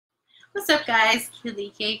What's up, guys?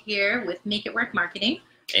 Kalike here with Make It Work Marketing.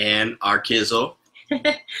 And Arkizo.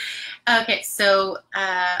 Okay, so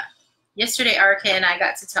yesterday, Arka and I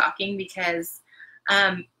got to talking because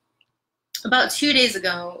about 2 days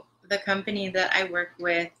ago, the company that I work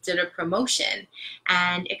with did a promotion,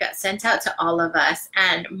 and it got sent out to all of us.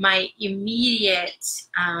 And my immediate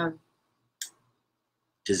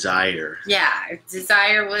desire,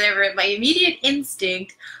 whatever, my immediate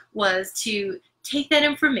instinct was to take that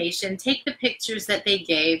information, take the pictures that they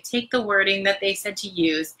gave, take the wording that they said to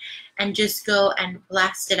use, and just go and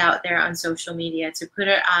blast it out there on social media, to put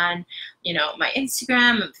it on, my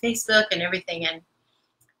Instagram and Facebook and everything.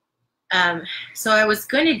 And so I was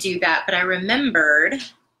going to do that, but I remembered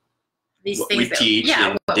these what things we teach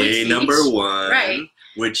in day number one, right?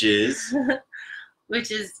 Which is,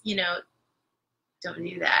 don't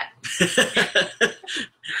do that.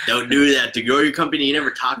 Don't do that. To grow your company, you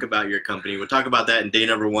never talk about your company. We'll talk about that in day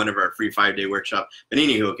number one of our free 5-day workshop. But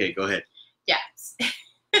anywho, okay, go ahead. Yes.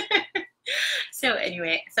 So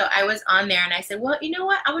anyway, so I was on there and I said, well, you know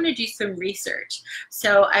what? I want to do some research.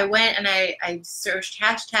 So I went and I searched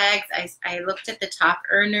hashtags. I looked at the top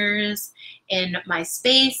earners in my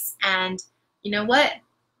space, and you know what?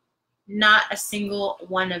 Not a single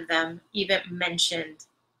one of them even mentioned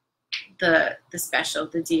the special,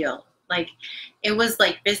 the deal. Like, it was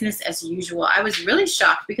like business as usual. I was really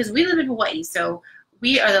shocked because we live in Hawaii, so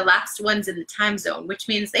we are the last ones in the time zone, which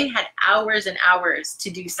means they had hours and hours to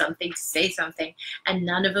do something, to say something, and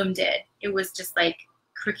none of them did. It was just like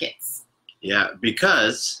crickets. Yeah,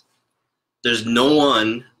 because there's no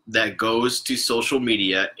one that goes to social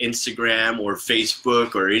media, Instagram or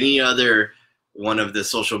Facebook or any other one of the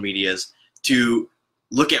social medias, to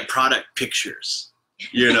look at product pictures.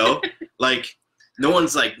 Like, no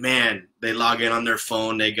one's like, man, they log in on their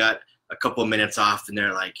phone, they got a couple minutes off, and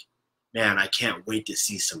they're like, man, I can't wait to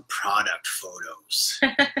see some product photos.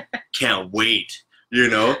 Can't wait,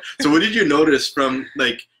 So what did you notice from,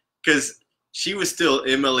 like, because she was still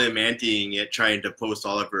MLM anteing it, trying to post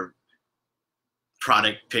all of her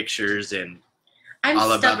product pictures and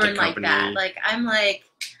all about the company. I'm stubborn like that. Like, I'm like,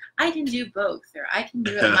 I can do both, or I can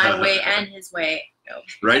do it my way and his way. No.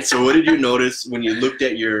 Right? So what did you notice when you looked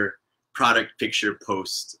at your product picture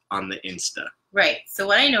post on the Insta? Right. So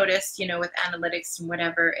what I noticed, with analytics and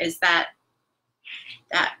whatever, is that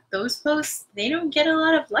those posts, they don't get a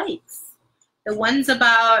lot of likes. The ones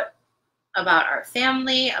about our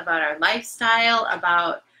family, about our lifestyle,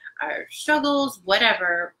 about our struggles,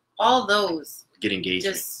 whatever, all those get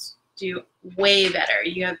engagement. Just do way better.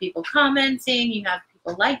 You have people commenting, you have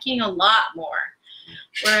people liking a lot more.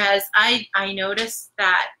 Whereas I noticed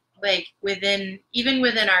that, like, even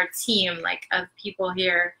within our team, like, of people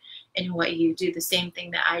here in Hawaii who do the same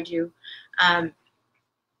thing that I do,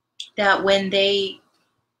 that when they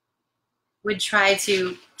would try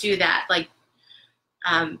to do that, like,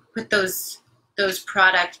 put those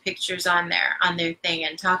product pictures on their thing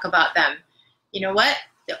and talk about them, you know what?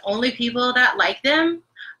 The only people that like them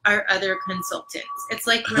are other consultants. It's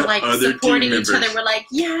like we're like supporting each other. We're like,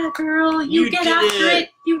 yeah, girl, you get after it.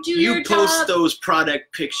 You do your job. You post those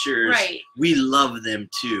product pictures. Right. We love them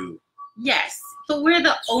too. Yes, but we're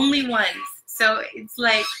the only ones. So it's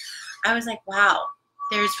like, I was like, wow,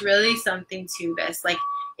 there's really something to this. Like,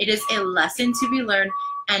 it is a lesson to be learned.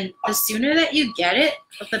 And the sooner that you get it,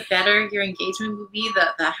 the better your engagement will be,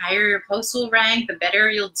 the higher your post will rank, the better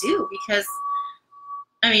you'll do. Because,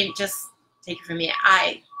 I mean, just take it from me.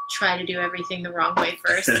 I try to do everything the wrong way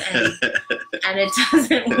first, and it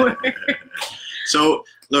doesn't work. So,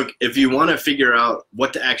 look, if you want to figure out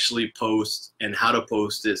what to actually post and how to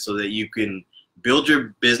post it so that you can build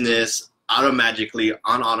your business automatically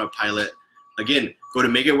on autopilot, again, go to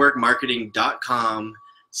makeitworkmarketing.com,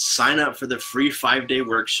 sign up for the free 5-day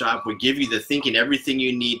workshop. We give you the thinking, everything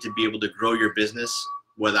you need to be able to grow your business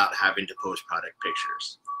without having to post product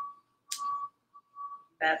pictures.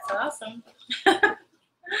 That's awesome.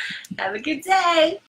 Have a good day.